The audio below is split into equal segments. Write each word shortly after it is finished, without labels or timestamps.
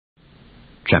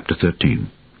Chapter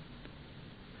 13.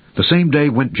 The same day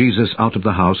went Jesus out of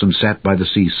the house, and sat by the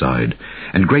seaside.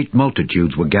 And great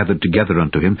multitudes were gathered together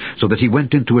unto him, so that he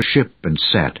went into a ship, and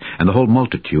sat, and the whole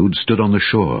multitude stood on the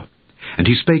shore. And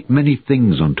he spake many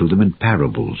things unto them in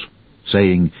parables,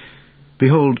 saying,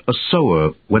 Behold, a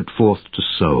sower went forth to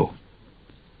sow.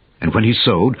 And when he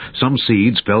sowed, some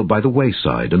seeds fell by the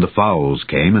wayside, and the fowls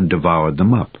came and devoured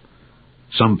them up.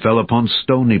 Some fell upon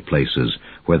stony places,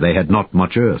 where they had not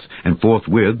much earth, and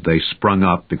forthwith they sprung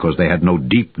up, because they had no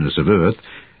deepness of earth,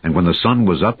 and when the sun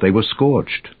was up they were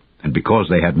scorched, and because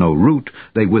they had no root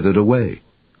they withered away.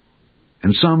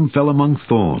 And some fell among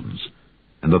thorns,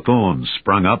 and the thorns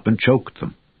sprung up and choked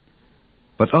them.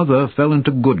 But other fell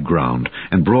into good ground,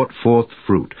 and brought forth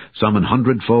fruit, some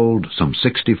 100-fold, some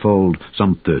 60-fold,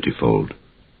 some 30-fold.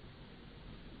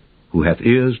 Who hath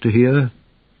ears to hear,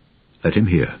 let him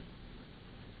hear.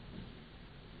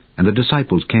 And the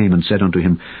disciples came and said unto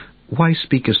him, Why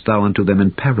speakest thou unto them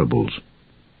in parables?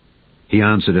 He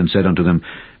answered and said unto them,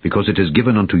 Because it is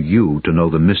given unto you to know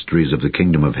the mysteries of the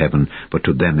kingdom of heaven, but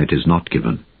to them it is not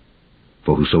given.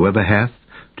 For whosoever hath,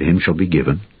 to him shall be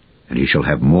given, and he shall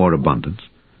have more abundance.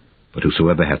 But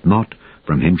whosoever hath not,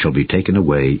 from him shall be taken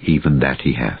away even that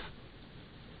he hath.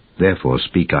 Therefore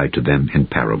speak I to them in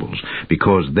parables,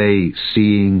 because they,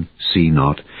 seeing, see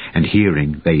not, and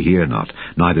hearing, they hear not,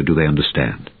 neither do they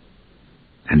understand.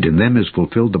 And in them is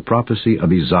fulfilled the prophecy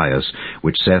of Esaias,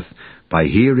 which saith, By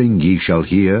hearing ye shall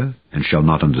hear, and shall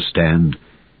not understand,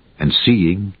 and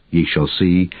seeing ye shall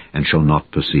see, and shall not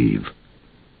perceive.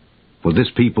 For this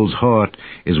people's heart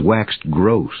is waxed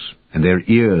gross, and their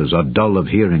ears are dull of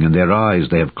hearing, and their eyes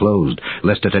they have closed,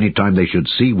 lest at any time they should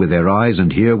see with their eyes,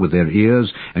 and hear with their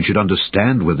ears, and should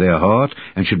understand with their heart,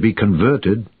 and should be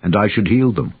converted, and I should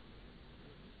heal them.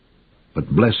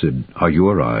 But blessed are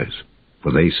your eyes,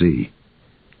 for they see,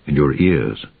 and your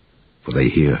ears, for they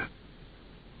hear.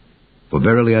 For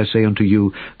verily I say unto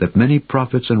you, that many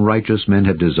prophets and righteous men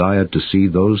have desired to see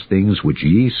those things which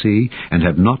ye see, and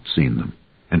have not seen them,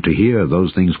 and to hear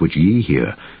those things which ye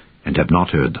hear, and have not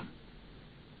heard them.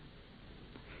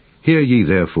 Hear ye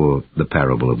therefore the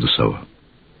parable of the sower.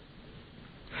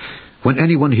 When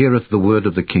anyone heareth the word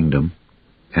of the kingdom,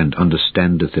 and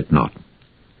understandeth it not,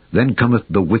 then cometh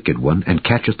the wicked one, and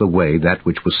catcheth away that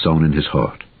which was sown in his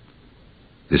heart.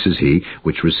 This is he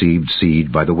which received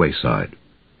seed by the wayside.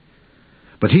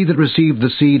 But he that received the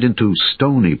seed into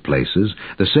stony places,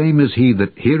 the same is he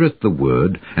that heareth the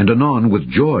word, and anon with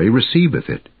joy receiveth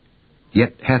it.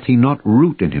 Yet hath he not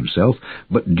root in himself,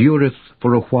 but dureth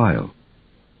for a while.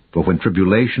 For when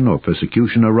tribulation or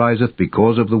persecution ariseth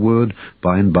because of the word,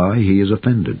 by and by he is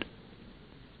offended.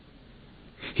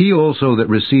 He also that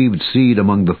received seed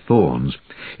among the thorns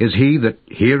is he that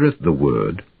heareth the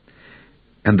word,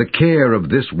 and the care of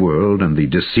this world and the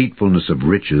deceitfulness of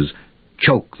riches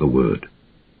choke the word,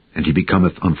 and he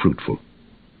becometh unfruitful.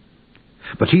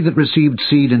 But he that received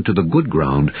seed into the good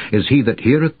ground is he that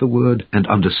heareth the word, and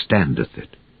understandeth it,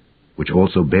 which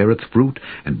also beareth fruit,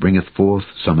 and bringeth forth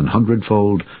some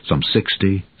 100-fold, some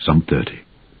 60, some 30.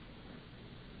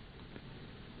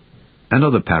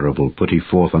 Another parable put he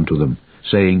forth unto them,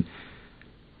 saying,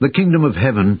 The kingdom of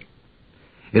heaven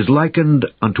is likened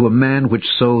unto a man which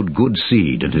sowed good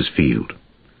seed in his field.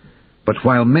 But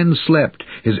while men slept,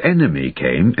 his enemy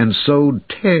came and sowed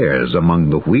tares among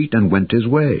the wheat, and went his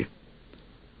way.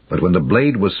 But when the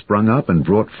blade was sprung up and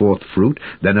brought forth fruit,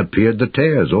 then appeared the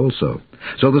tares also.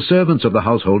 So the servants of the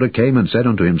householder came and said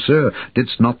unto him, Sir,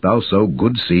 didst not thou sow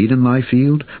good seed in thy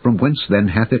field? From whence then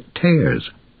hath it tares?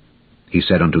 He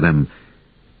said unto them,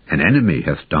 An enemy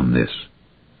hath done this.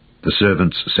 The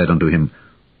servants said unto him,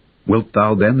 Wilt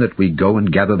thou then that we go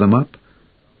and gather them up?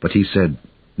 But he said,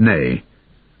 Nay,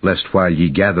 lest while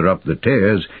ye gather up the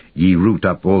tares, ye root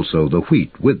up also the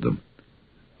wheat with them.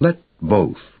 Let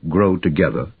both grow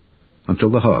together until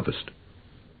the harvest.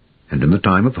 And in the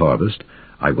time of harvest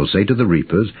I will say to the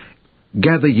reapers,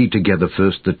 Gather ye together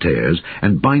first the tares,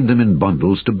 and bind them in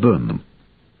bundles to burn them,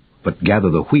 but gather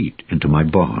the wheat into my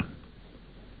barn.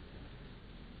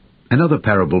 Another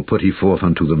parable put he forth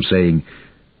unto them, saying,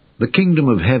 The kingdom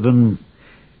of heaven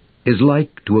is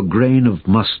like to a grain of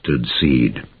mustard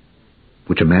seed,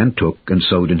 which a man took and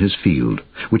sowed in his field,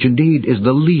 which indeed is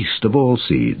the least of all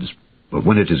seeds. But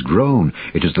when it is grown,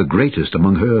 it is the greatest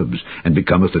among herbs, and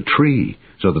becometh a tree,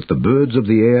 so that the birds of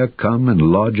the air come and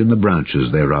lodge in the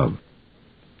branches thereof.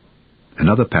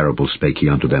 Another parable spake he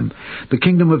unto them, The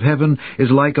kingdom of heaven is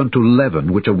like unto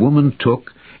leaven, which a woman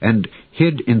took, and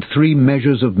hid in 3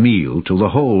 measures of meal, till the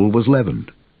whole was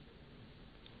leavened.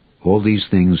 All these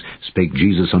things spake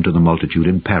Jesus unto the multitude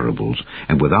in parables,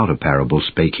 and without a parable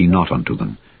spake he not unto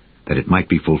them, that it might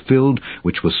be fulfilled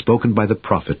which was spoken by the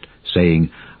prophet,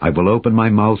 saying, I will open my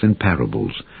mouth in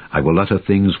parables, I will utter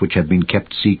things which have been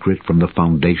kept secret from the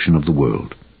foundation of the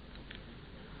world.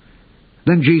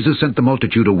 Then Jesus sent the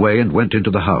multitude away, and went into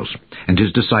the house. And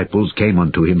his disciples came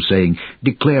unto him, saying,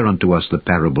 Declare unto us the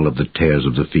parable of the tares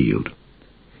of the field.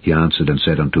 He answered and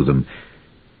said unto them,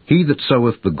 He that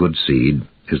soweth the good seed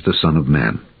is the Son of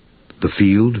Man. The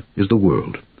field is the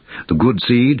world. The good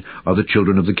seed are the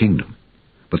children of the kingdom.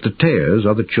 But the tares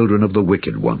are the children of the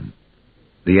wicked one.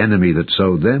 The enemy that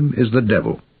sowed them is the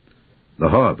devil. The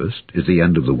harvest is the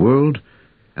end of the world,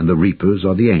 and the reapers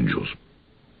are the angels.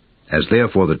 As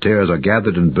therefore the tares are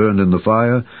gathered and burned in the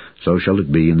fire, so shall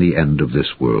it be in the end of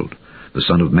this world. The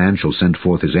Son of Man shall send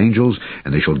forth his angels,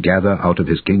 and they shall gather out of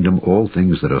his kingdom all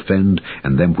things that offend,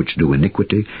 and them which do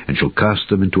iniquity, and shall cast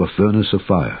them into a furnace of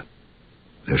fire.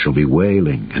 There shall be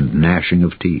wailing and gnashing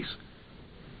of teeth.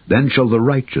 Then shall the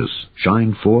righteous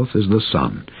shine forth as the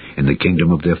sun in the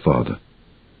kingdom of their Father.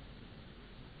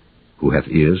 Who hath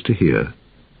ears to hear,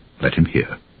 let him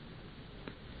hear.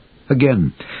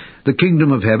 Again, the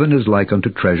kingdom of heaven is like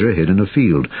unto treasure hid in a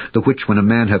field, the which when a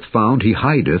man hath found, he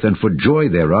hideth, and for joy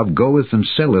thereof goeth and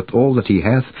selleth all that he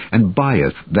hath, and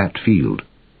buyeth that field.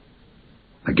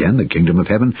 Again, the kingdom of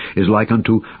heaven is like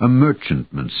unto a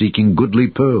merchantman seeking goodly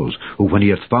pearls, who when he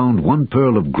hath found one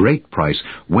pearl of great price,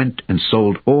 went and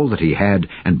sold all that he had,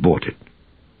 and bought it.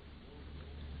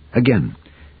 Again,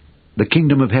 the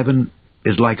kingdom of heaven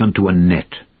is like unto a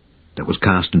net that was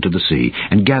cast into the sea,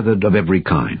 and gathered of every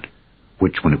kind,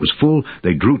 which when it was full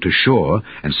they drew to shore,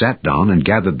 and sat down, and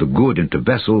gathered the good into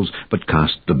vessels, but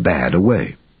cast the bad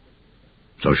away.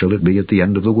 So shall it be at the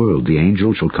end of the world. The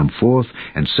angel shall come forth,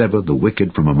 and sever the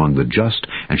wicked from among the just,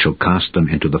 and shall cast them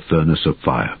into the furnace of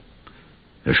fire.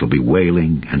 There shall be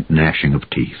wailing and gnashing of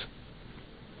teeth.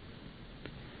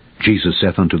 Jesus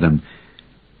saith unto them,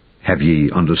 Have ye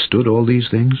understood all these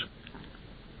things?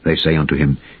 They say unto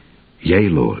him, Yea,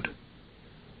 Lord.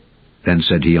 Then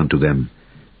said he unto them,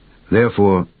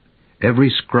 Therefore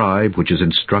every scribe which is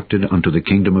instructed unto the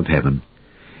kingdom of heaven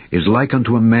is like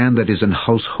unto a man that is an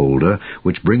householder,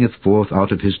 which bringeth forth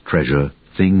out of his treasure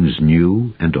things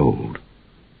new and old.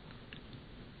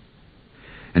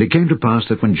 And it came to pass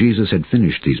that when Jesus had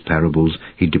finished these parables,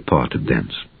 he departed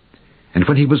thence. And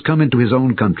when he was come into his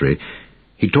own country,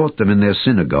 he taught them in their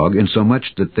synagogue, insomuch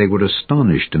that they were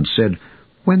astonished, and said,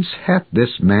 Whence hath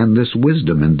this man this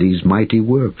wisdom and these mighty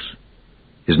works?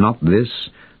 Is not this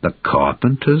the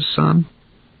carpenter's son?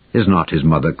 Is not his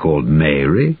mother called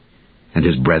Mary? And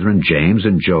his brethren James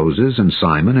and Joses and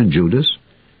Simon and Judas?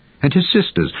 And his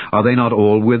sisters, are they not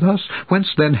all with us? Whence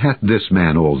then hath this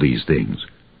man all these things?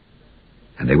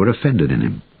 And they were offended in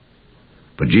him.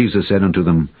 But Jesus said unto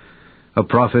them, A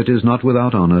prophet is not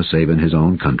without honor, save in his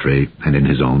own country and in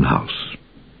his own house.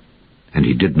 And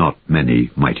he did not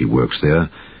many mighty works there,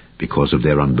 because of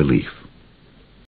their unbelief.